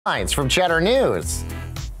From Cheddar News.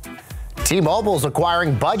 T-Mobile is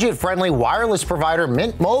acquiring budget-friendly wireless provider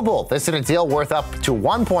Mint Mobile. This is a deal worth up to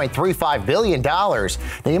 $1.35 billion. Now,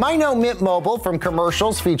 you might know Mint Mobile from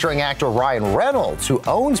commercials featuring actor Ryan Reynolds, who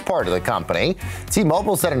owns part of the company.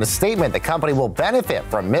 T-Mobile said in a statement the company will benefit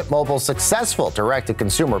from Mint Mobile's successful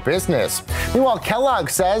direct-to-consumer business. Meanwhile, Kellogg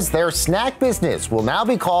says their snack business will now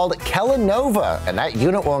be called Kellanova, and that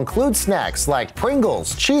unit will include snacks like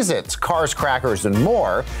Pringles, Cheez-Its, Cars, crackers, and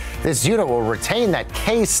more. This unit will retain that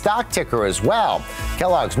K stock ticker as well.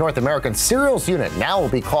 Kellogg's North American cereals unit now will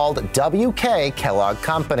be called WK Kellogg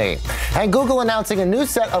Company. And Google announcing a new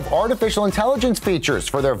set of artificial intelligence features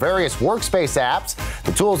for their various workspace apps.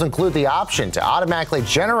 The tools include the option to automatically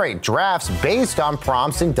generate drafts based on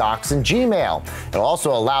prompts in Docs and Gmail. It'll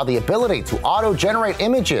also allow the ability to auto-generate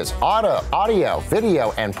images, audio,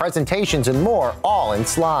 video, and presentations and more, all in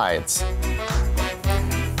slides.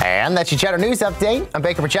 And that's your Cheddar News Update. I'm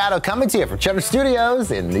Baker Machado coming to you from Cheddar Studios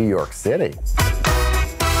in New York City.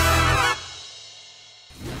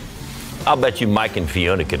 I'll bet you Mike and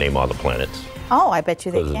Fiona can name all the planets. Oh, I bet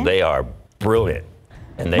you they can. They are brilliant.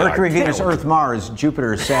 And they Mercury, are Venus, Earth, Mars,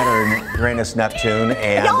 Jupiter, Saturn, Uranus, Neptune,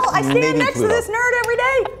 and Y'all, I stand next Pluto. to this nerd every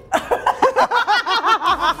day.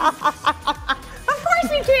 Of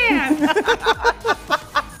course you can.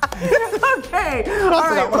 Okay. I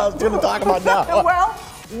forgot what I was going to talk about now. Well,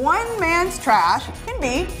 one man's trash can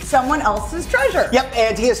be someone else's treasure. Yep,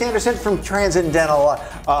 and Tia Sanderson from Transcendental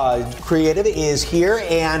Creative is here.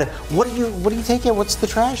 And what do you take in? What's the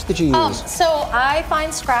trash that you use? So I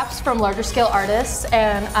find scraps from larger scale artists,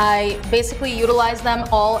 and I basically utilize them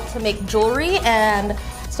all to make jewelry. And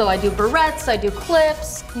so I do barrettes, I do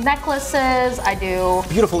clips, necklaces, I do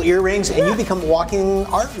Beautiful earrings, and you become walking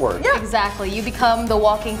artwork. Yeah, exactly. You become the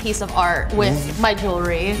walking piece of art with my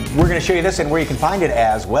jewelry. We're going to show you this and where you can find it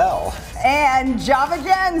as well. And Java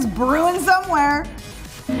Jen's brewing somewhere.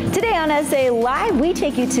 Today on SA Live, we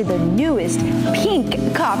take you to the newest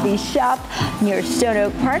pink coffee shop near Stone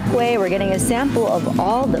Oak Parkway. We're getting a sample of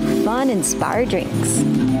all the fun-inspired drinks.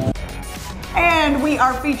 And we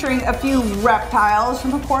are featuring a few reptiles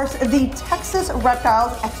from, of course, the Texas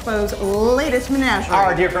Reptiles Expo's latest menagerie.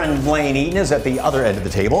 Our dear friend Blaine Eaton is at the other end of the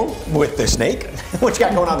table with the snake. What you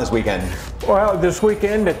got going on this weekend? Well, this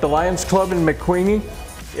weekend at the Lions Club in McQueenie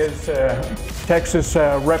is Texas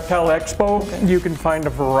Reptile Expo. Okay. You can find a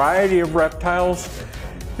variety of reptiles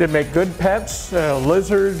that make good pets,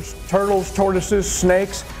 lizards, turtles, tortoises,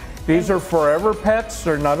 snakes. These are forever pets.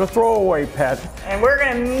 They're not a throwaway pet. And we're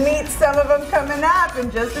going to meet some of them coming up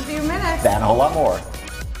in just a few minutes. That and a whole lot more.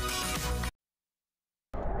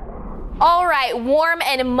 All right, warm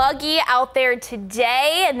and muggy out there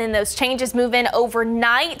today, and then those changes move in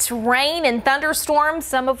overnight. Rain and thunderstorms,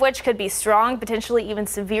 some of which could be strong, potentially even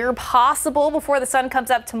severe, possible before the sun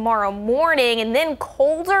comes up tomorrow morning, and then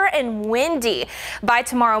colder and windy by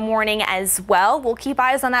tomorrow morning as well. We'll keep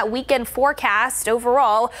eyes on that weekend forecast.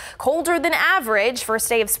 Overall, colder than average. First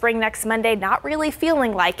day of spring next Monday, not really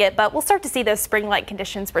feeling like it, but we'll start to see those spring-like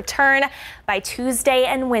conditions return by Tuesday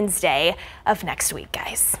and Wednesday of next week,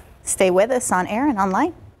 guys. Stay with us on air and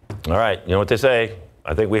online. All right, you know what they say.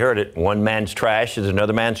 I think we heard it. One man's trash is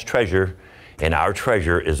another man's treasure. And our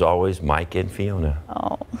treasure is always Mike and Fiona.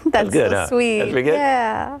 Oh, that's good, so huh? sweet. That's pretty good?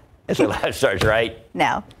 Yeah. That's how life starts, right?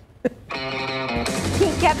 No.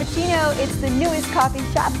 Pink Cappuccino, it's the newest coffee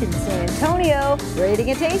shop in San Antonio. Ready to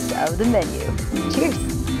get a taste of the menu. Cheers.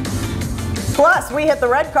 Plus, we hit the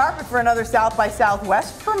red carpet for another South by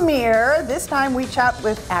Southwest premiere. This time we chat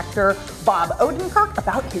with actor Bob Odenkirk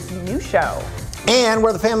about his new show. And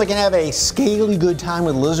where the family can have a scaly good time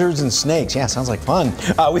with lizards and snakes. Yeah, sounds like fun.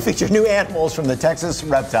 We feature new animals from the Texas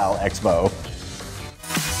Reptile Expo.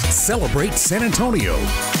 Celebrate San Antonio.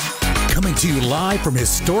 Coming to you live from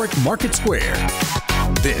historic Market Square.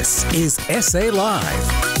 This is SA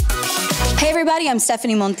Live. Hey everybody, I'm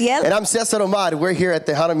Stephanie Montiel. And I'm Cesar Omar. We're here at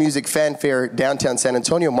the Hana Music Fan Fair, downtown San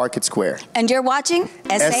Antonio Market Square. And you're watching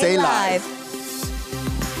SA Live.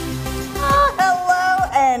 Hello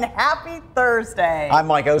and happy Thursday. I'm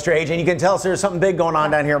Mike Osterhage, and you can tell us there's something big going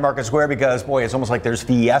on down here at Market Square because, boy, it's almost like there's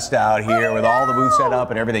fiesta out here with all the booths set up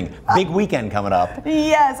and everything. Big weekend coming up.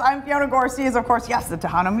 Yes, I'm Fiona Garcia. Of course, yes, the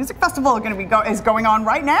Tejano Music Festival is going on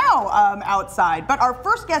right now outside. But our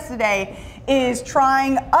first guest today is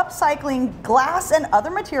trying upcycling glass and other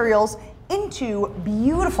materials into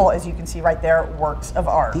beautiful, as you can see right there, works of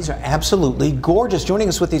art. These are absolutely gorgeous. Joining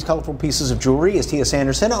us with these colorful pieces of jewelry is Tia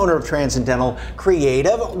Sanderson, owner of Transcendental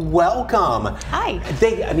Creative. Welcome. Hi.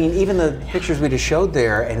 I mean, even the pictures we just showed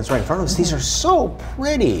there, and it's right in front of us, these are so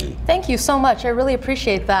pretty. Thank you so much. I really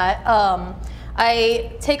appreciate that.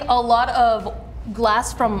 I take a lot of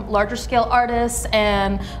glass from larger scale artists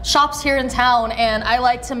and shops here in town, and I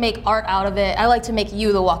like to make art out of it. I like to make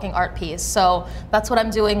you the walking art piece. So that's what I'm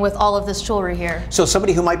doing with all of this jewelry here. So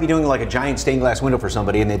somebody who might be doing like a giant stained glass window for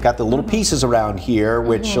somebody, and they've got the little pieces around here,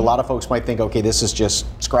 which a lot of folks might think, okay, this is just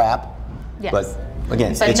scrap. Yes. But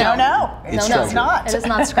again, But it's it's not. It is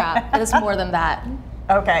not scrap. It is more than that.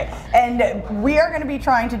 Okay, and we are going to be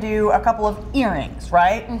trying to do a couple of earrings,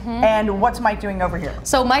 right? And what's Mike doing over here?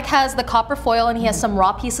 So Mike has the copper foil, and he has some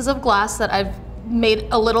raw pieces of glass that I've made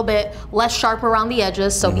a little bit less sharp around the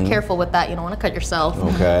edges, so be careful with that. You don't want to cut yourself.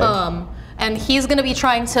 Okay. And he's going to be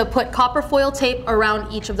trying to put copper foil tape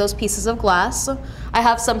around each of those pieces of glass. I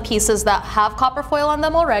have some pieces that have copper foil on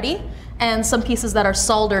them already, and some pieces that are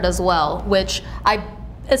soldered as well, which I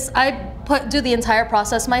do the entire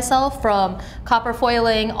process myself, from copper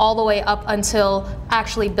foiling all the way up until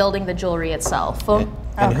actually building the jewelry itself.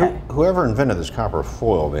 And whoever invented this copper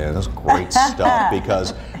foil, man, that's great stuff,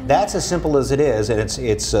 because that's as simple as it is, and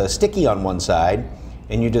it's sticky on one side,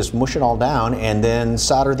 and you just mush it all down and then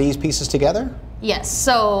solder these pieces together? Yes,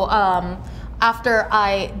 so after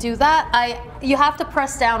I do that, you have to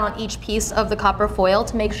press down on each piece of the copper foil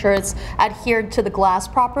to make sure it's adhered to the glass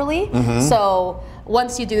properly. So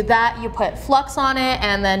once you do that, you put flux on it,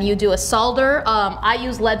 and then you do a solder. I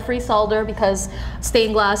use lead-free solder because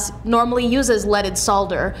stained glass normally uses leaded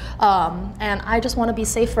solder. And I just want to be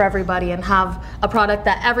safe for everybody and have a product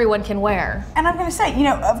that everyone can wear. And I'm going to say,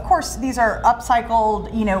 of course, these are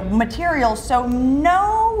upcycled, materials, so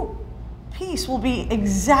no piece will be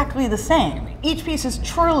exactly the same. Each piece is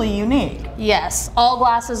truly unique. Yes, all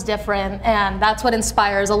glass is different, and that's what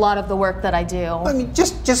inspires a lot of the work that I do. I mean,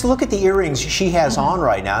 just look at the earrings she has on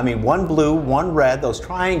right now. I mean, one blue, one red, those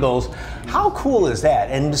triangles. How cool is that?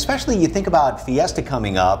 And especially you think about Fiesta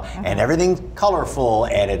coming up, and everything's colorful,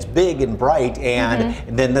 and it's big and bright, and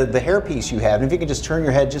then the hairpiece you have. And if you can just turn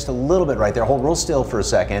your head just a little bit right there, hold real still for a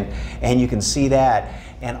second, and you can see that.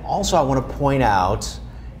 And also I want to point out,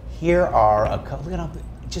 here are a couple, look at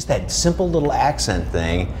just that simple little accent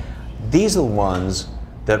thing. These are the ones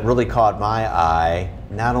that really caught my eye.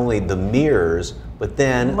 Not only the mirrors, but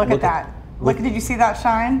then look at that. Did you see that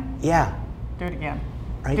shine? Yeah. Do it again.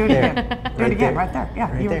 Right Do it there. again. Do it again, right there.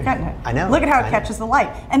 Yeah, Right you were there. getting it. I know. Look at how it catches the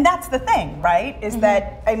light. And that's the thing, right? Is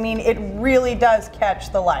that, I mean, it really does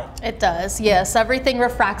catch the light. It does, yes. Everything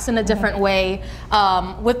refracts in a different way.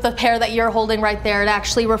 With the pair that you're holding right there, it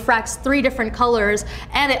actually refracts 3 different colors,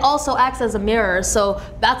 and it also acts as a mirror, so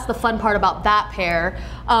that's the fun part about that pair.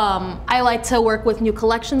 I like to work with new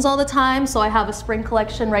collections all the time, so I have a spring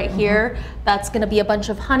collection right here. That's going to be a bunch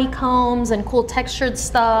of honeycombs and cool textured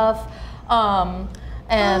stuff.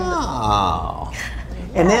 And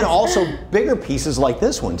then also bigger pieces like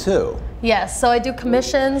this one too. Yes, so I do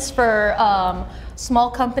commissions for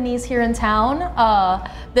small companies here in town.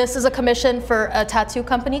 This is a commission for a tattoo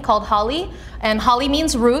company called Holly, and Holly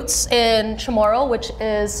means roots in Chamorro, which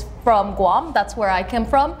is from Guam. That's where I came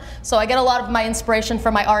from. So I get a lot of my inspiration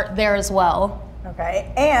for my art there as well.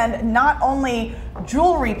 Okay, and not only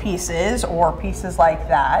jewelry pieces or pieces like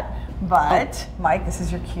that, but Mike, this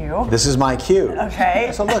is your cue. This is my cue. Okay.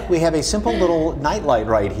 So look, we have a simple little night light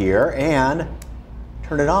right here, and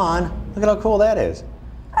turn it on. Look at how cool that is.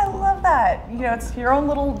 I love that. It's your own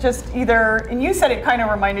little, just either, and you said it kind of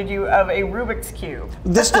reminded you of a Rubik's Cube.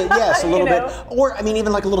 This did, yes, a little bit. Or, I mean,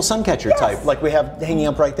 even like a little sun catcher type, like we have hanging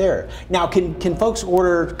up right there. Now, can folks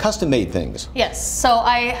order custom-made things? Yes, so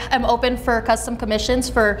I am open for custom commissions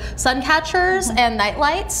for sun catchers and night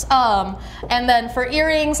lights. And then for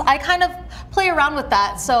earrings, I kind of play around with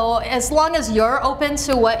that. So as long as you're open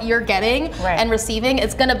to what you're getting and receiving,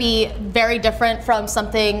 it's going to be very different from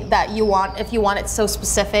something that you want. If you want it so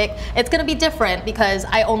specific, it's going to be different because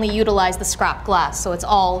I only utilize the scrap glass, so it's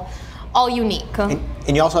all unique.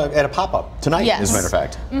 And you also had a pop-up tonight, as a matter of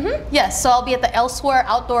fact. Yes, so I'll be at the Elsewhere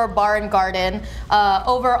Outdoor Bar and Garden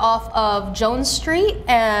over off of Jones Street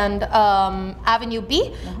and Avenue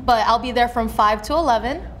B, but I'll be there from 5 to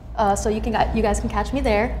 11. So you guys can catch me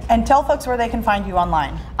there. And tell folks where they can find you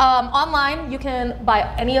online. Online, you can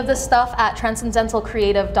buy any of this stuff at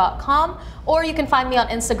transcendentalcreative.com, or you can find me on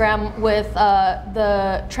Instagram with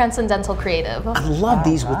the Transcendental Creative. I love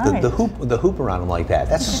these with the hoop around them like that.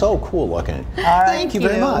 That's so cool looking. All right, Thank you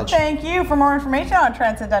very much. Thank you. For more information on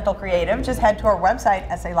Transcendental Creative, just head to our website,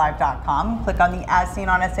 SALive.com. Click on the As Seen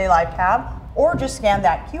on SA Live tab. or just scan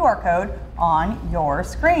that QR code on your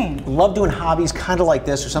screen. Love doing hobbies kind of like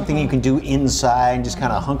this, or something you can do inside and just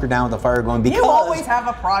kind of hunker down with the fire going, because you always have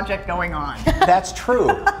a project going on. That's true,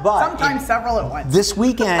 but sometimes several at once. This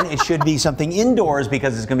weekend it should be something indoors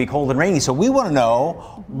because it's going to be cold and rainy. So we want to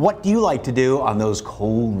know, what do you like to do on those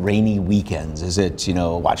cold, rainy weekends? Is it, you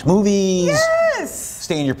know, watch movies? Yes.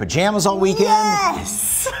 Stay in your pajamas all weekend?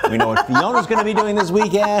 Yes. We know what Fiona's going to be doing this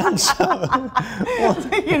weekend. So.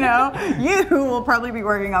 You know, you will probably be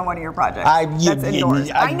working on one of your projects. That's indoors.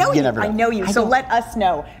 I know you. So let us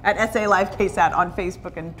know at SA Live KSAT on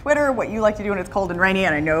Facebook and Twitter what you like to do when it's cold and rainy,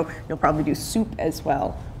 and I know you'll probably do soup as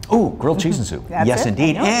well. Ooh, grilled cheese and soup. That's it.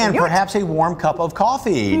 Indeed. And perhaps a warm cup of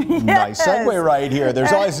coffee. Yes. Nice segue right here.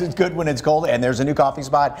 There's always good when it's cold, and there's a new coffee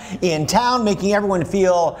spot in town making everyone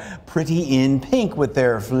feel pretty in pink with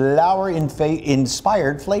their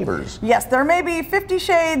flower-inspired flavors. Yes, there may be 50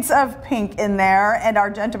 shades of pink in there, and our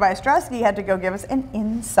Jen Tobias Drusky had to go give us an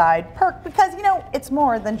inside perk because, you know, it's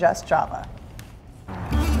more than just Java.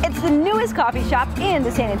 It's the newest coffee shop in the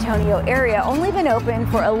San Antonio area, only been open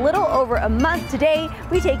for a little over a month. Today,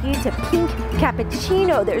 we take you to Pink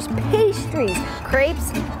Cappuccino. There's pastries,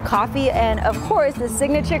 crepes, coffee, and of course, the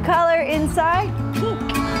signature color inside, pink.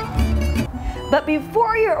 But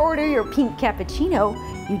before you order your Pink Cappuccino,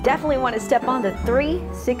 you definitely want to step on the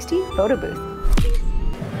 360 photo booth.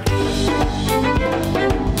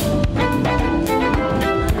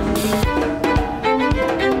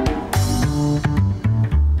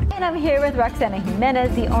 I'm here with Roxana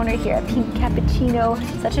Jimenez, the owner here at Pink Cappuccino.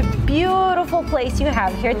 Such a beautiful place you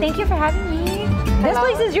have here. Thank you for having me. Hello. This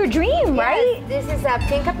place is your dream, right? This is a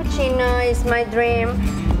Pink Cappuccino. It's my dream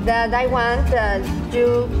that I want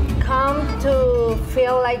you come to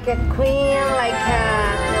feel like a queen,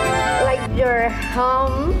 like your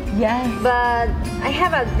home. Yes. But I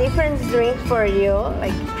have a different drink for you,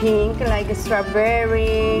 like pink, like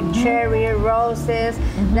strawberry, cherry, roses,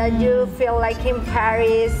 that you feel like in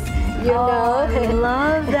Paris. You know? I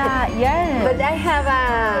love that, yes. But I have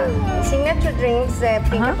a signature drinks,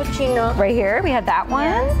 Pink Cappuccino. Right here, we have that one.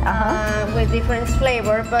 Yes, with different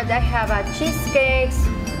flavor, but I have cheesecakes,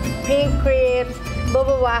 pink crepes,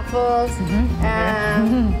 bubble waffles,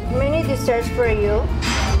 many desserts for you.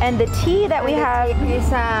 And the tea that we have is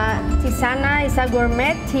a tisana, it's a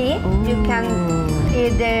gourmet tea. Ooh. You can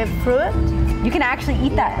eat the fruit. You can actually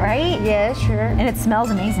eat that, right? Yeah, sure. And it smells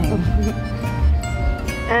amazing.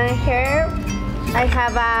 And here I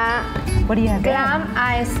have a what do you have Glam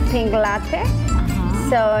Iced Pink Latte.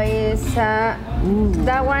 So it's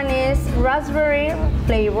that one is raspberry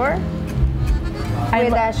flavor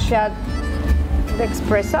with a shot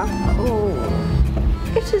espresso. Ooh.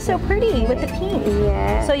 It's just so pretty with the pink.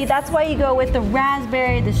 Yeah. So that's why you go with the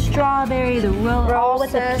raspberry, the strawberry, the roses, all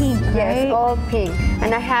with the pink, right? Yes, all pink.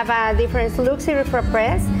 And I have a different luxury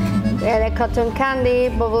frappes. The cotton candy,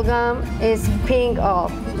 bubble gum is pink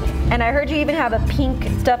all. And I heard you even have a pink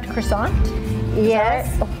stuffed croissant. Yes.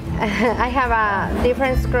 Right? I have a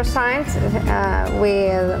different croissants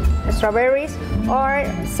with strawberries or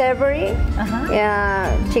savory,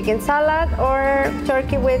 chicken salad or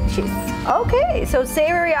turkey with cheese. Okay, so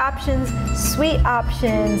savory options, sweet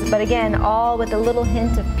options, but again, all with a little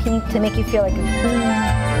hint of pink to make you feel like a queen.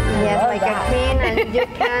 Yes, like a queen, and you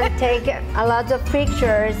can take a lot of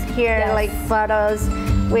pictures here, like photos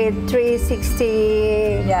with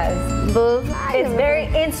 360 booth. It's very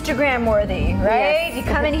Instagram worthy, right? Yes. You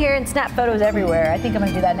come in here and snap photos everywhere. I think I'm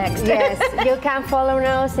gonna do that next. Yes, you can follow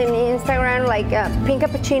us in Instagram like Pink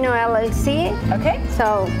Cappuccino LLC. Okay.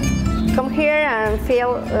 So come here and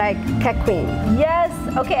feel like a queen. Yes.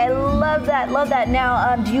 Okay, I love that. Love that.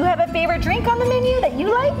 Now, do you have a favorite drink on the menu that you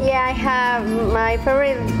like? Yeah, I have my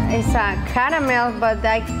favorite is a caramel, but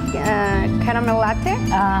caramel latte.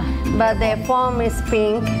 But the foam is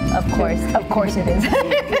pink. Of course it is.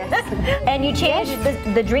 Yes. And you change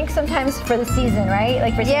the drink sometimes for the season, right?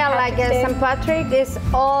 Like for St. Patrick is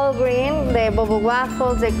all green. The bubble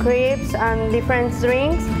waffles, the crepes, and different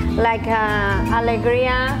drinks like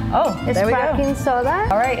Alegria. Oh, there we go. Sparkling soda.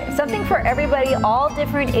 All right, something for everybody, all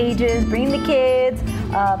different ages. Bring the kids.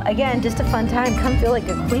 Again, just a fun time. Come feel like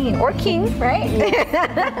a queen or king, right?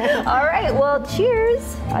 Yes. All right. Well,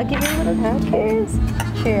 cheers. I'll give you a little cheers.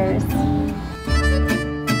 Cheers.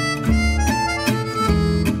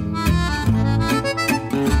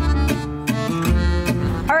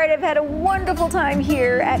 All right, I've had a wonderful time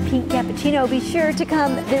here at Pink Cappuccino. Be sure to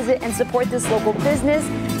come visit and support this local business.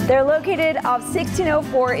 They're located off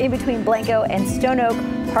 1604 in between Blanco and Stone Oak,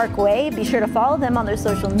 Parkway. Be sure to follow them on their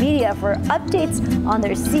social media for updates on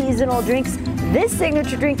their seasonal drinks. This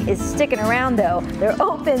signature drink is sticking around though. They're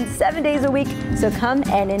open 7 days a week, so come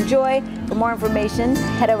and enjoy. For more information,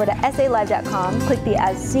 head over to SALive.com, click the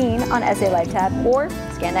As Seen on SA Live tab, or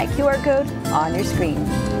scan that QR code on your screen.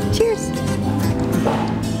 Cheers!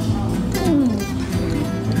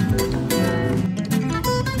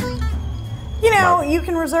 You know, you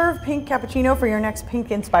can reserve pink cappuccino for your next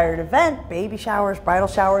pink-inspired event, baby showers, bridal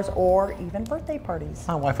showers, or even birthday parties.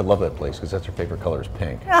 My wife would love that place because that's her favorite color is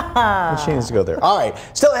pink. And she needs to go there. All right,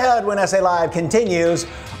 still ahead when SA Live continues.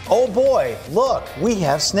 Oh boy, look, we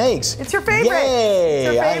have snakes. It's your favorite. Yay!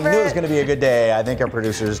 It's your favorite. I knew it was going to be a good day. I think our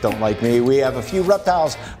producers don't like me. We have a few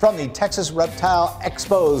reptiles from the Texas Reptile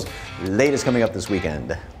Expo's latest coming up this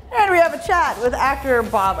weekend. And we have a chat with actor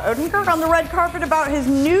Bob Odenkirk on the red carpet about his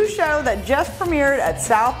new show that just premiered at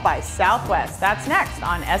South by Southwest. That's next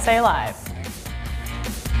on SA Live.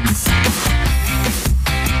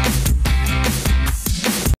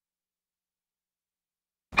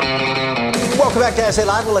 Welcome back to SA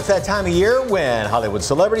Live. Well, it's that time of year when Hollywood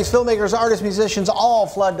celebrities, filmmakers, artists, musicians all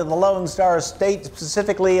flood to the Lone Star State,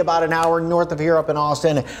 specifically about an hour north of here up in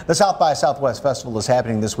Austin. The South by Southwest Festival is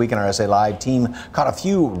happening this week, and our SA Live team caught a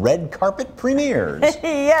few red carpet premieres.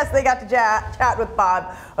 Yes, they got to chat with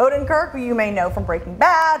Bob Odenkirk, who you may know from Breaking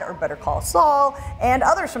Bad or Better Call Saul, and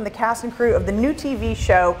others from the cast and crew of the new TV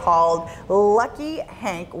show called Lucky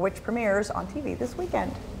Hank, which premieres on TV this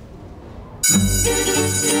weekend.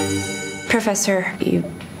 Professor, you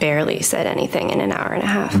barely said anything in an hour and a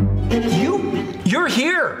half. You're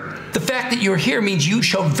here. The fact that you're here means you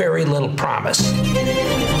show very little promise.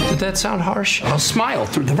 Did that sound harsh? I'll smile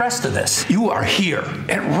through the rest of this. You are here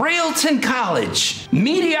at Railton College,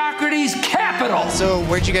 mediocrity's capital. So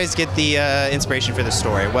where'd you guys get the inspiration for the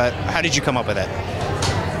story? How did you come up with it?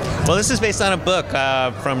 Well, this is based on a book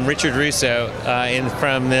from Richard Russo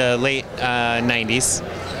from the late 90s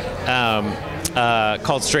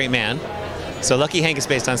called Straight Man. So Lucky Hank is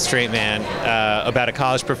based on Straight Man, about a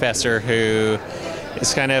college professor who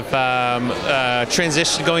is kind of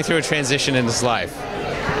going through a transition in his life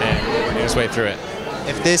and working his way through it.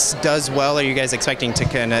 If this does well, are you guys expecting to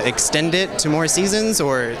kind of extend it to more seasons,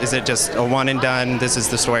 or is it just a one and done, this is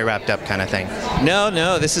the story wrapped up kind of thing?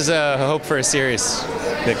 No, this is a hope for a series,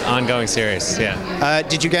 the ongoing series, yeah.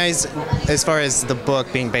 Did you guys, as far as the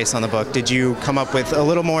book being based on the book, did you come up with a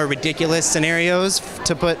little more ridiculous scenarios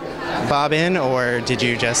to put Bob in, or did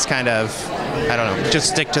you just kind of, I don't know, just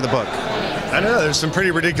stick to the book? I don't know. There's some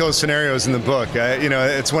pretty ridiculous scenarios in the book.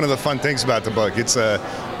 It's one of the fun things about the book. It's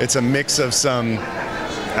a mix of some,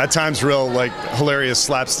 at times, real hilarious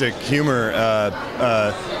slapstick humor,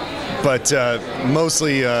 but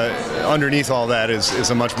mostly underneath all that is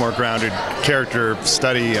a much more grounded character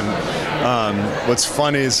study. And what's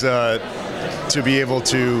fun is to be able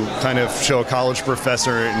to kind of show a college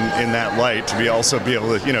professor in that light, to also be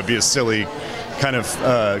able to be a silly kind of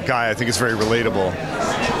guy. I think it's very relatable.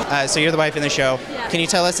 So you're the wife in the show. Yeah. Can you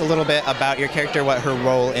tell us a little bit about your character, what her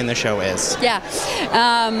role in the show is? Yeah.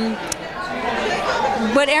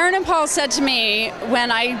 What Aaron and Paul said to me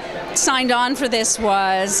when I signed on for this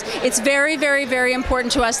was, it's very, very, very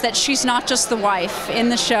important to us that she's not just the wife in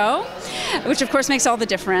the show, which of course makes all the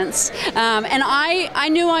difference. And I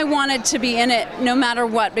knew I wanted to be in it no matter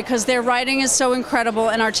what, because their writing is so incredible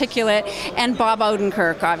and articulate, and Bob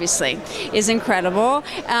Odenkirk obviously is incredible.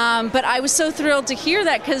 But I was so thrilled to hear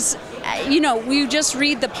that, because we just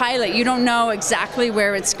read the pilot, you don't know exactly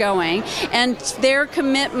where it's going, and their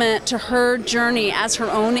commitment to her journey as her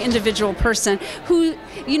own individual person, who,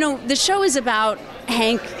 the show is about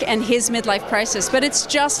Hank and his midlife crisis, but it's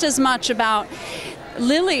just as much about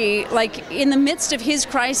Lily, in the midst of his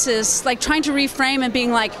crisis, trying to reframe and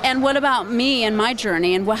being and what about me and my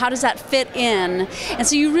journey, and how does that fit in? And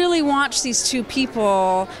so you really watch these two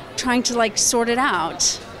people trying to sort it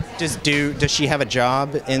out. Does she have a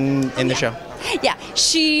job in the show? Yeah,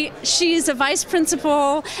 she's a vice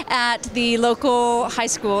principal at the local high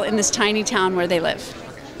school in this tiny town where they live.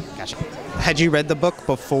 Gotcha. Had you read the book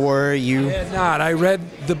before you? I had not. I read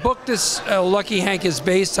the book this Lucky Hank is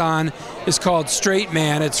based on is called Straight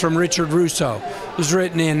Man. It's from Richard Russo. It was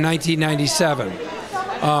written in 1997.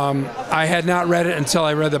 I had not read it until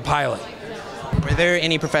I read the pilot. Were there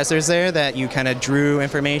any professors there that you kind of drew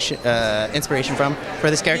inspiration from for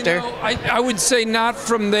this character? I would say not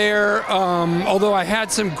from there, although I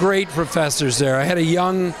had some great professors there. I had a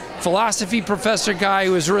young philosophy professor guy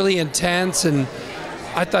who was really intense, and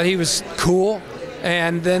I thought he was cool.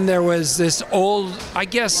 And then there was this old, I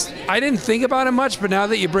guess, I didn't think about him much, but now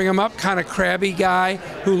that you bring him up, kind of crabby guy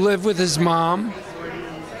who lived with his mom.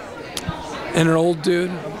 and an old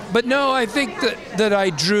dude. But no, I think that I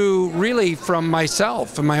drew really from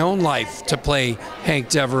myself and my own life to play Hank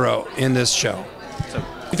Devereaux in this show.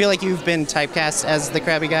 I feel like you've been typecast as the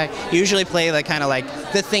crabby guy. You usually play the kind of like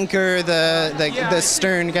the thinker, the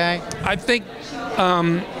stern guy. I think,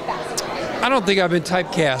 I don't think I've been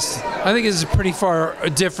typecast. I think it's pretty far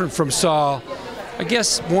different from Saul. I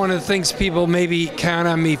guess one of the things people maybe count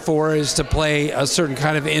on me for is to play a certain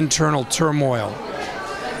kind of internal turmoil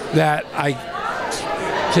that I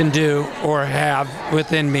can do or have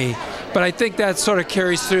within me. But I think that sort of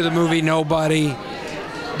carries through the movie Nobody,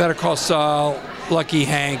 Better Call Saul, Lucky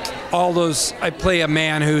Hank, all those. I play a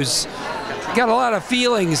man who's got a lot of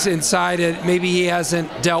feelings inside it maybe he hasn't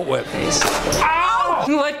dealt with. Ow!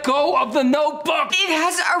 Let go of the notebook! It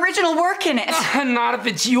has original work in it. Not if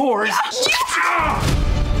it's yours.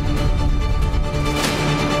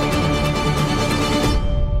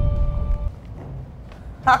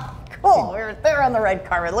 Cool, they're on the red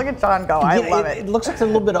carpet. Look at John go. I love it. It looks like a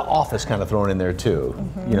little bit of Office kind of thrown in there too.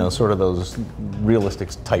 You know, sort of those realistic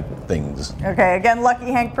type things. Okay, again, Lucky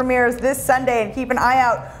Hank premieres this Sunday, and keep an eye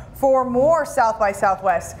out for more South by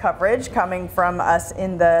Southwest coverage coming from us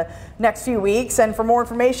in the next few weeks. And for more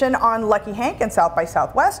information on Lucky Hank and South by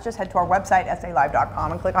Southwest, just head to our website,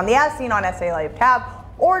 salive.com, and click on the As Seen on SA Live tab,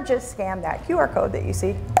 or just scan that QR code that you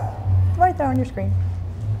see right there on your screen.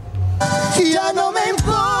 Ya no me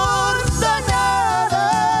importa nada.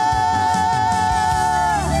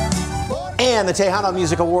 And the Tejano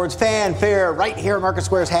Music Awards Fanfare right here at Market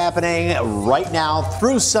Square is happening right now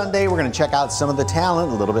through Sunday. We're going to check out some of the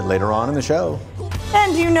talent a little bit later on in the show.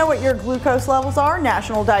 And do you know what your glucose levels are?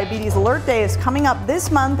 National Diabetes Alert Day is coming up this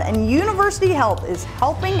month, and University Health is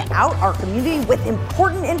helping out our community with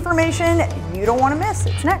important information you don't want to miss.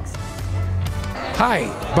 It's next. Hi,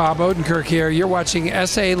 Bob Odenkirk here. You're watching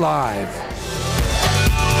SA Live.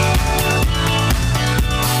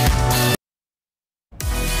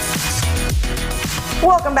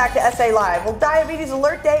 Welcome back to SA Live. Well, Diabetes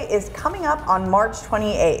Alert Day is coming up on March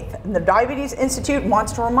 28th. And the Diabetes Institute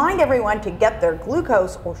wants to remind everyone to get their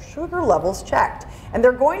glucose or sugar levels checked. And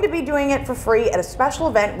they're going to be doing it for free at a special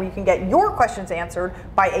event where you can get your questions answered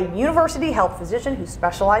by a University Health physician who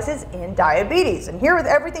specializes in diabetes. And here with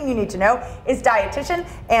everything you need to know is dietitian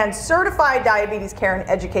and certified diabetes care and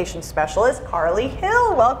education specialist, Carly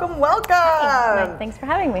Hill. Welcome, welcome. Hi. Thanks for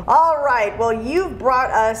having me. All right, well, you've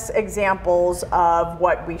brought us examples of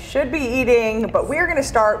what we should be eating, but we're going to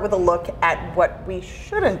start with a look at what we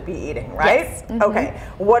shouldn't be eating, right? Yes. Mm-hmm. Okay,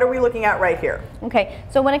 what are we looking at right here? Okay,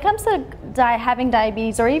 so when it comes to having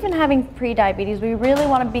diabetes or even having pre-diabetes, we really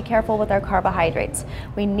want to be careful with our carbohydrates.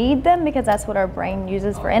 We need them because that's what our brain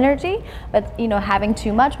uses for energy, but having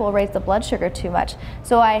too much will raise the blood sugar too much.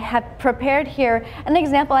 So I have prepared here an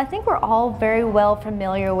example I think we're all very well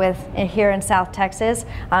familiar with here in South Texas.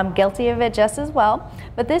 I'm guilty of it just as well,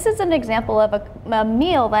 but this is an example of a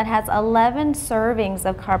meal that has 11 servings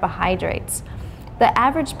of carbohydrates. The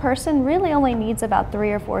average person really only needs about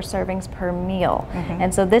 3 or 4 servings per meal.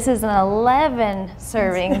 And so this is an 11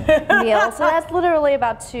 serving meal, so that's literally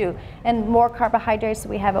about 2. And more carbohydrates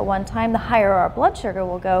we have at one time, the higher our blood sugar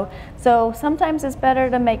will go. So sometimes it's better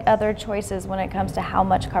to make other choices when it comes to how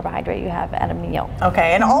much carbohydrate you have at a meal.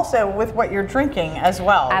 Okay, and also with what you're drinking as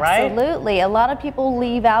well, right? Absolutely. A lot of people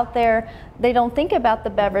leave out there, they don't think about the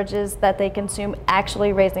beverages that they consume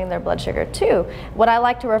actually raising their blood sugar too. What I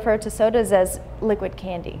like to refer to sodas as liquid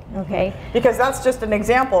candy, okay? Because that's just an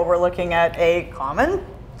example. We're looking at a common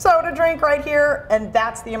soda drink right here, and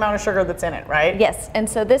that's the amount of sugar that's in it, right? Yes, and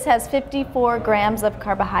so this has 54 grams of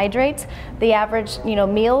carbohydrates. The average,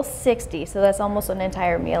 meal, 60, so that's almost an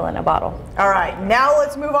entire meal in a bottle. All right, now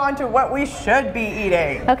let's move on to what we should be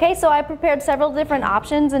eating. Okay, so I prepared several different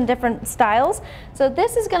options and different styles. So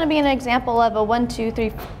this is going to be an example of a 1,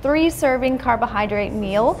 2, 3 serving carbohydrate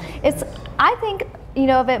meal. It's, I think,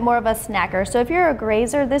 of it more of a snacker. So if you're a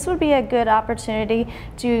grazer, this would be a good opportunity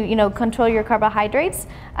to, control your carbohydrates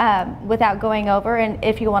without going over, and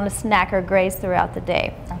if you want to snack or graze throughout the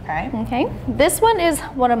day. Okay. This one is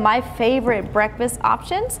one of my favorite breakfast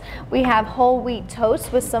options. We have whole wheat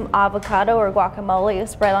toast with some avocado or guacamole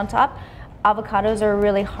spread on top. Avocados are a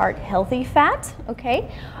really heart-healthy fat, okay?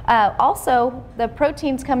 Also, the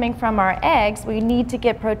proteins coming from our eggs, we need to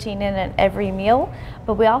get protein in at every meal,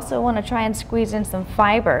 but we also want to try and squeeze in some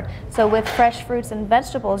fiber. So with fresh fruits and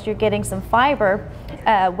vegetables, you're getting some fiber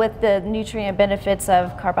with the nutrient benefits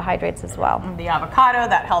of carbohydrates as well. The avocado,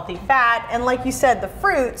 that healthy fat, and like you said, the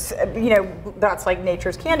fruits, that's like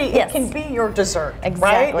nature's candy. Yes. It can be your dessert,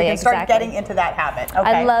 exactly, right? You can start getting into that habit. Okay.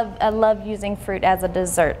 I love using fruit as a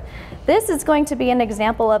dessert. This is going to be an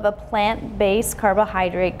example of a plant-based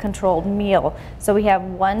carbohydrate controlled meal. So we have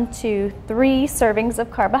 1, 2, 3 servings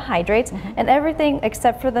of carbohydrates, and everything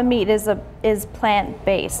except for the meat is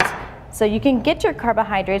plant-based. So you can get your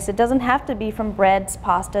carbohydrates. It doesn't have to be from breads,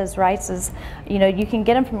 pastas, rices. You know, you can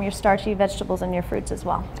get them from your starchy vegetables and your fruits as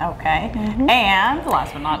well. Okay. And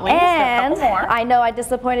last but not least, a couple more. I know I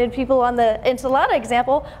disappointed people on the enchilada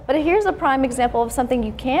example, but here's a prime example of something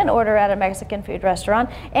you can order at a Mexican food restaurant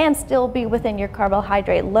and still be within your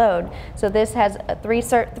carbohydrate load. So this has 4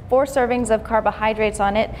 servings of carbohydrates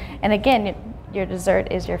on it, and again, your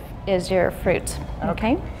dessert is your fruit.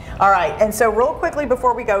 Okay. All right, and so real quickly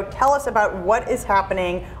before we go, tell us about what is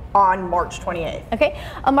happening on March 28th. Okay,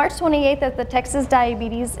 on March 28th at the Texas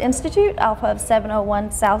Diabetes Institute, off of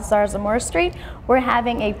 701 South Zarzamora Street, we're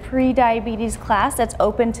having a pre-diabetes class that's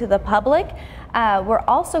open to the public. We're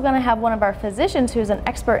also going to have one of our physicians who's an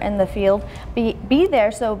expert in the field be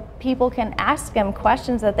there so people can ask him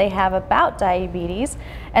questions that they have about diabetes.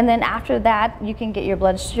 And then after that, you can get your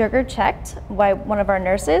blood sugar checked by one of our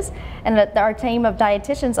nurses. And our team of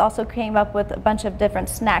dietitians also came up with a bunch of different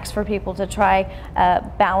snacks for people to try,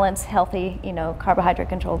 balanced, healthy, you know,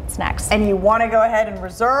 carbohydrate-controlled snacks. And you want to go ahead and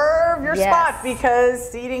reserve your spot because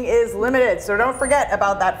seating is limited. So don't forget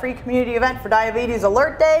about that free community event for Diabetes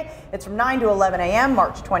Alert Day. It's from 9 to 11 a.m.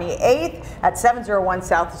 March 28th at 701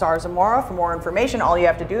 South Zarzamora. For more information, all you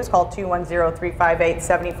have to do is call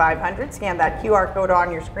 210-358-7500, scan that QR code on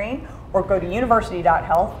your screen, or go to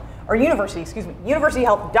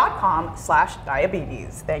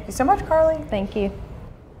universityhealth.com/diabetes. Thank you so much, Carly. Thank you.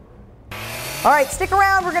 All right, stick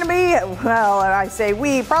around. We're going to be, well, I say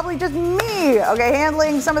we, probably just me, okay,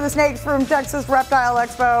 handling some of the snakes from Texas Reptile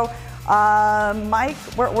Expo. Mike,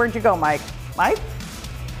 where'd you go, Mike? Mike?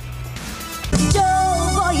 Yo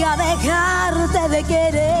voy a dejarte de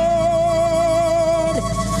querer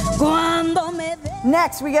cuando me ve.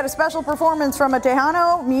 Next, we get a special performance from a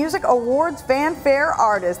Tejano Music Awards Fanfare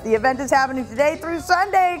artist. The event is happening today through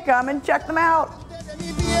Sunday. Come and check them out.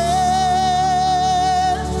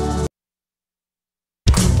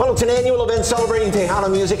 Well, it's an annual event celebrating Tejano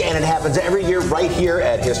music, and it happens every year right here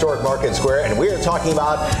at Historic Market Square. And we are talking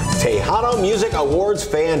about Tejano Music Awards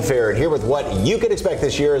Fanfare. And here with what you can expect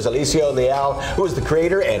this year is Alicio Leal, who is the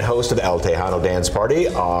creator and host of El Tejano Dance Party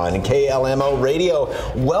on KLMO Radio.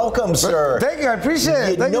 Welcome, sir. Thank you. I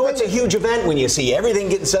appreciate it. You know it's a huge event when you see everything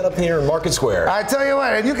getting set up here in Market Square. I tell you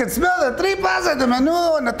what, and you can smell the tripas and the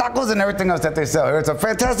menudo and the tacos and everything else that they sell here. It's a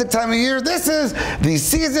fantastic time of year. This is the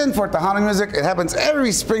season for Tejano music. It happens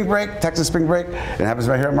every spring break, Texas spring break. It happens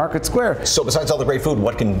right here at Market Square. So besides all the great food,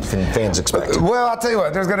 what can fans expect? Well, I'll tell you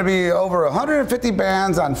what, there's going to be over 150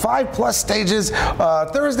 bands on 5+ stages,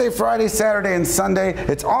 Thursday, Friday, Saturday, and Sunday.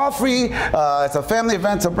 It's all free. It's a family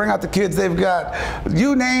event, so bring out the kids. They've got,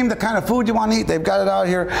 you name the kind of food you want to eat, they've got it out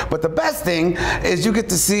here. But the best thing is you get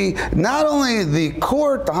to see not only the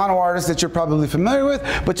core Tejano artists that you're probably familiar with,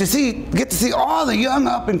 but you get to see all the young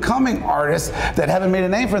up-and-coming artists that haven't made a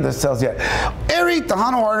name for themselves yet. Every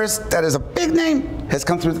Tejano artist that is a big name has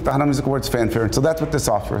come through the Tejano Music Awards Fanfare, and so that's what this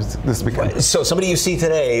offers this weekend. So somebody you see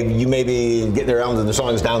today, you may be getting around to the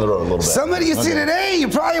songs down the road a little bit. Somebody you see today, you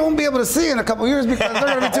probably won't be able to see in a couple years because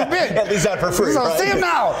they're going to be too big. At least not for free. So right? see them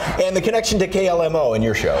now. And the connection to KLMO in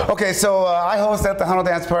your show. Okay, so I host at the Tejano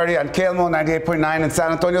Dance Party on KLMO 98.9 and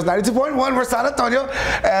San Antonio's 92.1. We're San Antonio,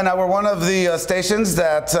 and we're one of the stations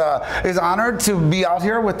that is honored to be out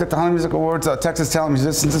here with the Tejano Music Awards, Texas Talent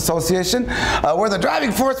Musicians Association. We're the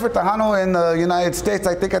driving force for Tejano in the United States,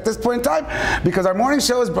 I think, at this point in time, because our morning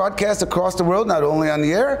show is broadcast across the world, not only on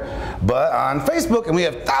the air, but on Facebook, and we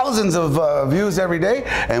have thousands of views every day,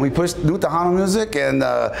 and we push new Tejano music and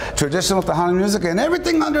traditional Tejano music and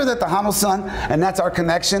everything under the Tejano sun, and that's our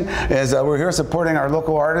connection, is we're here supporting our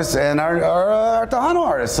local artists and our Tejano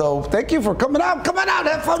artists. So thank you for coming out,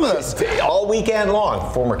 have fun with us. All weekend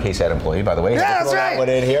long. Former KSAT employee, by the way. Yeah, that's right. One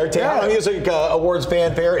in here. Tejano Music Awards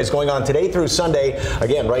Fanfare is going on today through Sunday,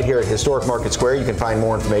 again, right here at Historic Market Square. You can find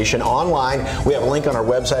more information online. We have a link on our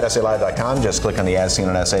website, SALive.com. Just click on the As Seen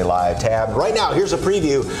on SA Live tab. Right now, here's a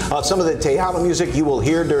preview of some of the Tejano music you will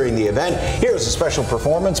hear during the event. Here's a special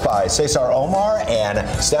performance by Cesar Omar and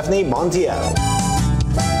Stephanie Montiel.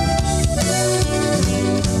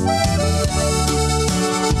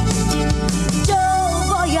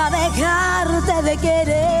 Dejarte de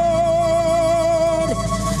querer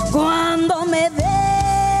cuando me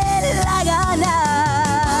dé la gana.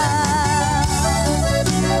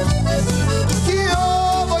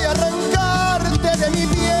 Yo voy a arrancarte de mi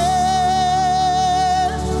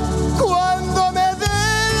piel cuando me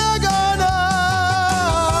dé la gana.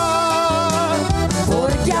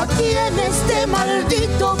 Porque aquí en este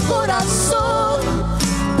maldito corazón,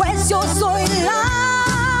 pues yo soy la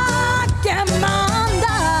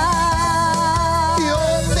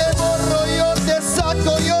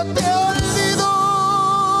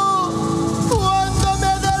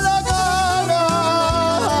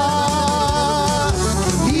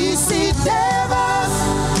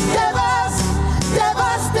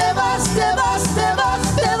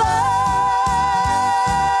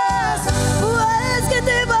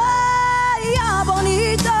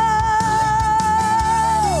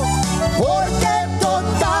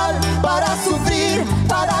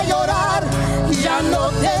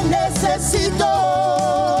necesito.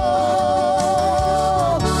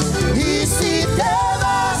 Y si te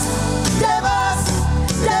vas, te vas,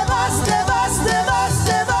 te vas, te vas, te vas,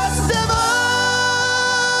 te vas, te vas,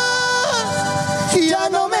 ya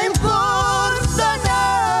no me importa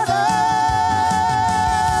nada,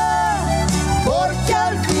 porque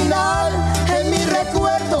al final en mi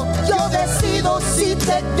recuerdo yo decido si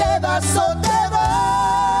te quedas o te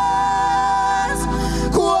vas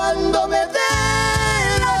cuando me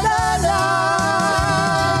dé la gana.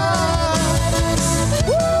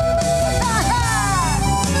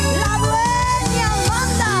 La dueña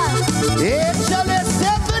manda. Échale,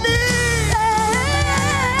 Stephanie.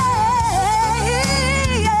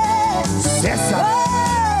 César.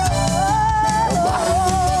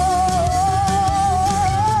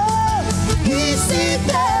 Y si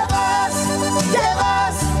te vas, te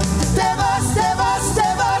vas, te vas, te vas, te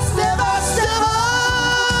vas, te vas, te vas,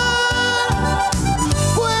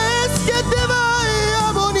 pues que te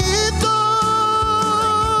vaya bonito,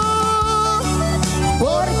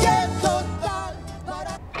 porque total.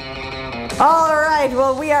 All right,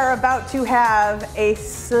 well, we are about to have a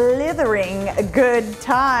slithering good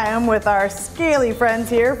time with our scaly friends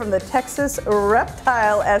here from the Texas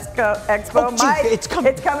Reptile Expo. Oh, gee, Mike, it's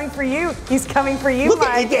coming for you. He's coming for you, Look,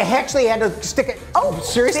 Mike. it actually had to stick it. Oh,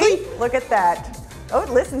 seriously? See? Look at that. Oh, it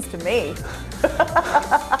listens to me.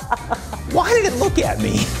 Why did it look at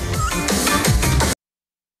me?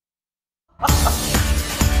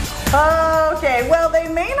 Okay, well, they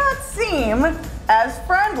may not seem as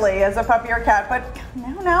friendly as a puppy or cat, but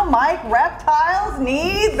now, Mike, reptiles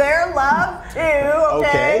need their love too,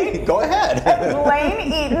 okay? Go ahead.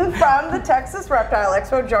 Lane Eaton from the Texas Reptile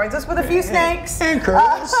Expo joins us with a few snakes. And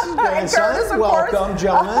Curtis. And Curtis, of welcome, course,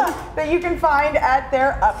 gentlemen. that you can find at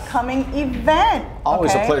their upcoming event.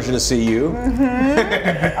 Always a pleasure to see you.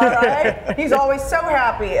 All right. He's always so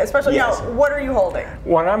happy, especially now. What are you holding?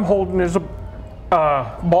 What I'm holding is a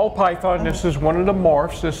ball python. This is one of the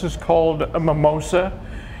morphs. This is called a mimosa.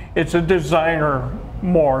 It's a designer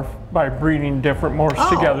morph by breeding different morphs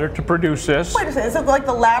together to produce this. Wait a second, is it like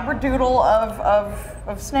the labradoodle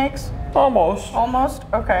of snakes? Almost. Almost?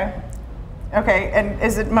 Okay. Okay, and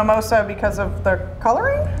is it mimosa because of the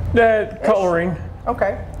coloring? The coloring.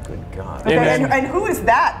 Okay. Good God. Okay, and who is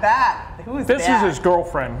that? Who is this that? is his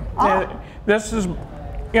girlfriend. This is,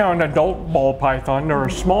 an adult ball python. They're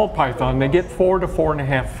a small python. They get 4 to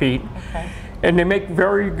 4.5 feet. Okay. And they make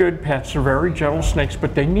very good pets. They're very gentle snakes,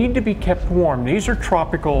 but they need to be kept warm. These are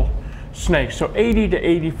tropical snakes, so 80 to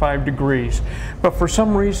 85 degrees. But for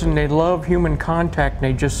some reason, they love human contact and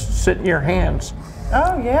they just sit in your hands.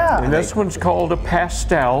 Oh, yeah. And this one's called a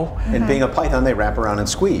pastel. And being a python, they wrap around and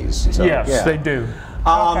squeeze. So, yes, they do.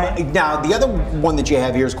 Now, the other one that you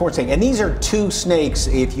have here is corn snake. And these are 2 snakes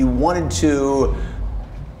if you wanted to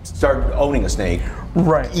start owning a snake.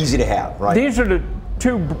 Right. Easy to have, right? These are the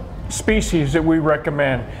 2 species that we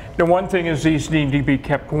recommend. The one thing is these need to be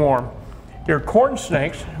kept warm. Your corn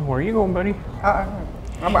snakes, where are you going, buddy?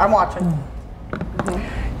 I'm watching.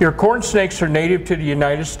 Your corn snakes are native to the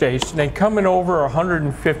United States, and they come in over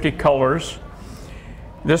 150 colors.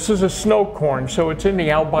 This is a snow corn, so it's in the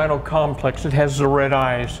albino complex. It has the red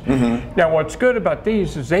eyes. Now, what's good about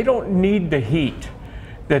these is they don't need the heat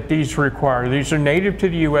that these require. These are native to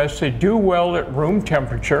the U.S. They do well at room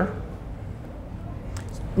temperature.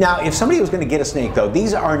 Now, if somebody was going to get a snake, though,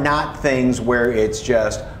 these are not things where it's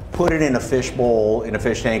just put it in a fish bowl, in a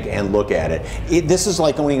fish tank, and look at it. This is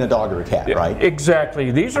like owning a dog or a cat, right? Exactly.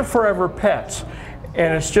 These are forever pets.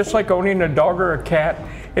 And it's just like owning a dog or a cat.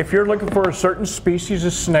 If you're looking for a certain species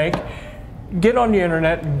of snake, get on the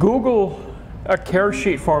internet, Google a care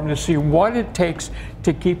sheet for them to see what it takes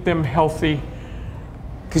to keep them healthy.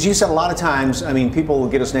 Because you said a lot of times, I mean, people will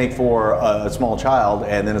get a snake for a small child,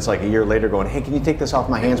 and then it's like a year later going, hey, can you take this off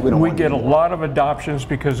my hands? We get a lot of adoptions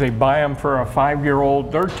because they buy them for a 5-year-old.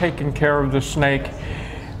 They're taking care of the snake.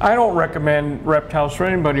 I don't recommend reptiles for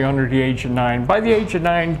anybody under the age of 9. By the age of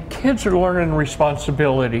 9, kids are learning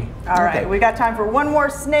responsibility. All right, we got time for one more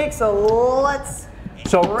snake, so let's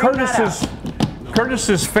bring that up.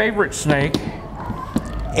 Curtis's favorite snake.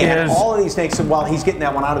 And all of these snakes, while he's getting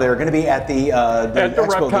that one out of there, are going to be at the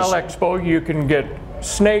Reptile Expo. You can get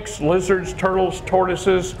snakes, lizards, turtles,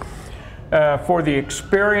 tortoises. For the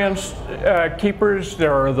experienced keepers,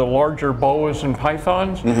 there are the larger boas and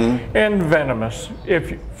pythons, and venomous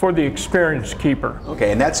for the experienced keeper.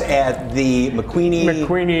 Okay, and that's at the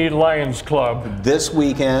McQueenie Lions Club. This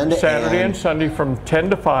weekend. Saturday and Sunday from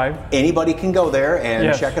 10 to 5. Anybody can go there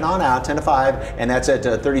and check it on out, 10 to 5, and that's at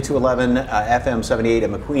 3211 FM 78 at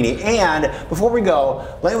McQueenie. And before we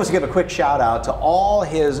go, Lane wants to give a quick shout out to all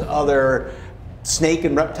his other snake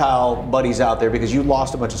and reptile buddies out there, because you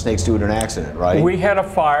lost a bunch of snakes due to an accident, right? We had a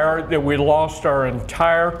fire that we lost our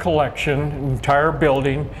entire collection, entire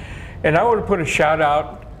building, and I want to put a shout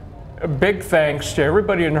out, a big thanks to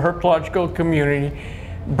everybody in the herpetological community,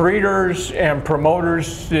 breeders and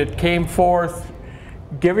promoters that came forth,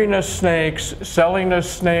 giving us snakes, selling us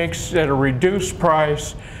snakes at a reduced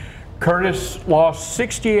price. Curtis lost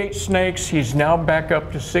 68 snakes. He's now back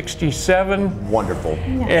up to 67. Wonderful.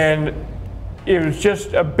 And it was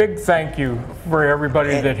just a big thank you for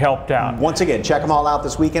everybody that helped out. Once again, check them all out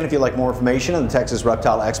this weekend. If you'd like more information on the Texas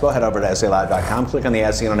Reptile Expo, head over to SALive.com, click on the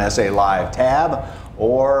As Seen on SA Live tab,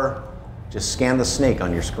 or just scan the snake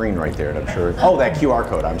on your screen right there, and I'm sure, oh, that QR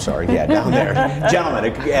code, I'm sorry, yeah, down there.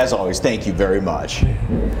 Gentlemen, as always, thank you very much.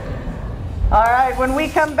 All right, when we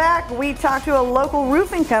come back, we talk to a local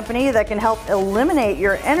roofing company that can help eliminate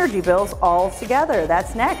your energy bills altogether.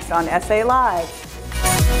 That's next on SA Live.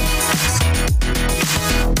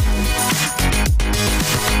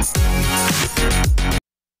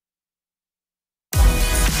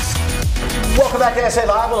 Welcome back to SA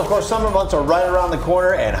Live. Well, of course, summer months are right around the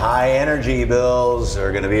corner, and high energy bills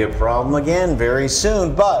are going to be a problem again very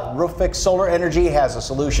soon. But RoofFix Solar Energy has a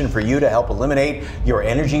solution for you to help eliminate your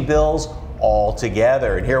energy bills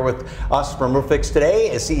altogether. And here with us from RoofFix today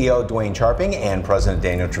is CEO Dwayne Charping and President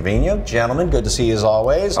Daniel Trevino. Gentlemen, good to see you as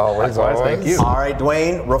always. Always. Thank you. All right,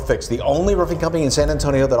 Dwayne, RoofFix, the only roofing company in San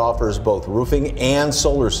Antonio that offers both roofing and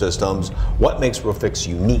solar systems. What makes RoofFix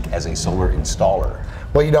unique as a solar installer?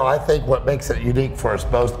 Well, you know, I think what makes it unique for us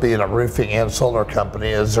both being a roofing and solar company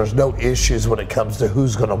is there's no issues when it comes to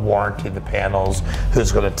who's going to warranty the panels,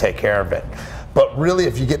 who's going to take care of it. But really,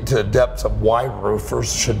 if you get into the depths of why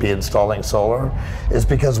roofers should be installing solar, is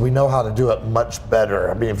because we know how to do it much better.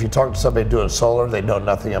 I mean, if you talk to somebody doing solar, they know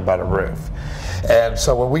nothing about a roof. And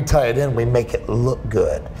so when we tie it in, we make it look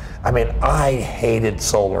good. I mean, I hated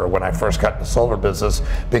solar when I first got in the solar business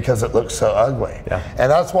because it looked so ugly. Yeah. And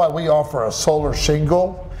that's why we offer a solar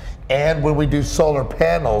shingle. And when we do solar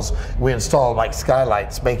panels, we install like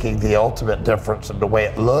skylights, making the ultimate difference in the way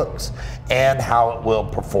it looks and how it will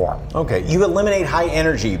perform. Okay, you eliminate high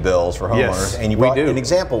energy bills for homeowners, Yes, and you brought an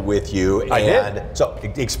example with you. I did. So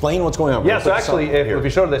explain what's going on. Yeah, so actually, if you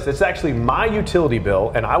show this, it's actually my utility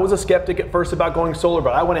bill, and I was a skeptic at first about going solar,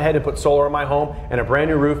 but I went ahead and put solar on my home and a brand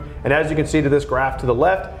new roof. And as you can see to this graph to the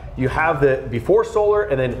left, you have the before solar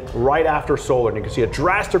and then right after solar, and you can see a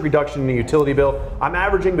drastic reduction in the utility bill. I'm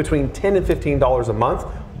averaging between $10 and $15 a month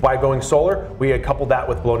by going solar. We had coupled that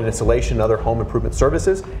with blown-in insulation and other home improvement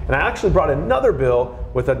services. And I actually brought another bill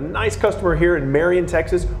with a nice customer here in Marion,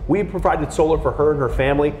 Texas. We provided solar for her and her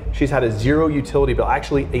family. She's had a zero utility bill,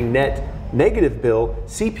 actually a net negative bill.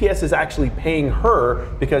 CPS is actually paying her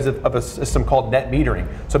because of a system called net metering.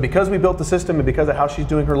 So because we built the system and because of how she's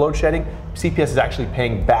doing her load shedding, CPS is actually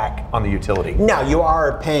paying back on the utility. Now, you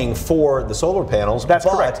are paying for the solar panels. That's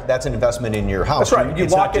correct. That's an investment in your house. That's right.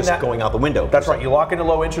 It's not just going out the window. That's right. You lock in a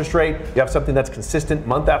low interest rate. You have something that's consistent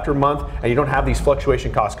month after month, and you don't have these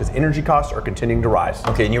fluctuation costs because energy costs are continuing to rise.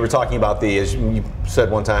 Okay, and you were talking about the, as you said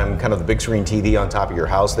one time, kind of the big screen TV on top of your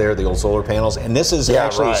house there, the old solar panels, and this is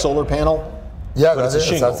actually a solar panel? Yeah, but it's a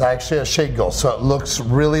shingle. That's actually a shingle. So it looks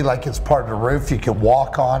really like it's part of the roof. You can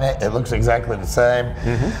walk on it. It looks exactly the same.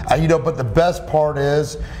 You know, but the best part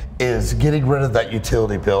is getting rid of that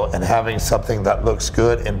utility bill and having something that looks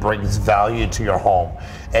good and brings value to your home.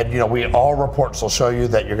 And you know, all reports will show you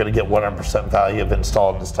that you're going to get 100% value of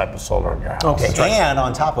installing this type of solar in your house. Okay, and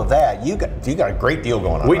on top of that, you got a great deal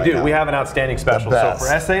going on. We right do. now. We have an outstanding special. So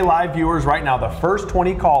for SA Live viewers right now, the first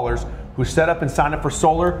 20 callers who set up and sign up for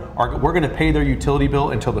solar, we're going to pay their utility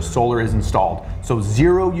bill until the solar is installed. So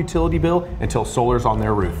zero utility bill until solar's on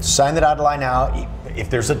their roof. Sign the dotted line now. If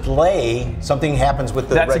there's a delay, something happens with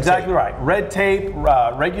the red tape. That's exactly right. Red tape,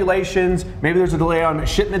 regulations, maybe there's a delay on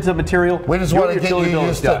shipments of material. We just want to get you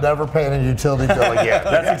used to never paying a utility bill again.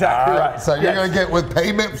 That's exactly right. So you're going to get with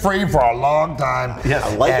payment free for a long time. Yes.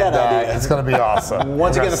 I like that idea. It's going to be awesome.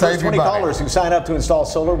 Once again, the first 20 callers who sign up to install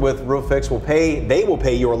solar with RoofFix will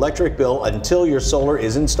pay your electric bill until your solar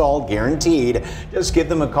is installed, guaranteed. Just give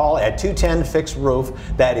them a call at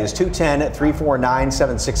 210-FIX-ROOF. That is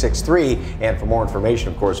 210-349-7663. And for more information,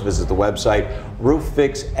 of course, visit the website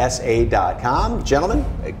rooffixsa.com. Gentlemen,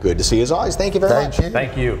 good to see you as always. Thank you very much.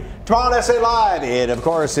 Thank you. Tomorrow on SA Live, it of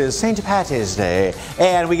course is St. Patty's Day,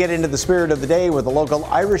 and we get into the spirit of the day with the local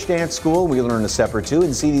Irish dance school. We learn a step or two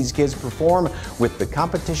and see these kids perform with the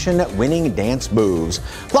competition-winning dance moves.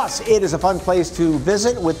 Plus, it is a fun place to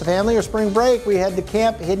visit with the family or spring break. We head to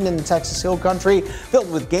camp hidden in the Texas Hill Country,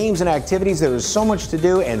 filled with games and activities. There is so much to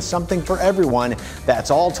do and something for everyone.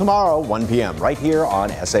 That's all tomorrow, 1 p.m. right here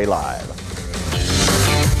on SA Live.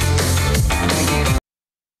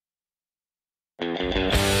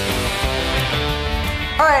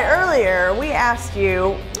 earlier we asked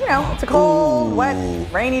you, you know, it's a cold, wet,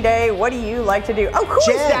 rainy day. What do you like to do? Oh, who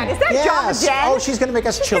is that? Is that yes. Jen? Oh, she's going to make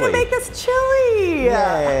us chili. She's going to make us chili.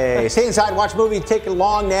 Yay. Stay inside, watch a movie, take a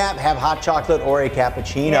long nap, have hot chocolate or a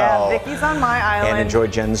cappuccino. Yeah, Vicky's on my island. And enjoy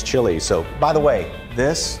Jen's chili. So, by the way,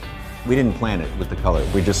 we didn't plan it with the color.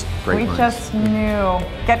 We just just knew.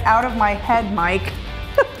 Get out of my head, Mike.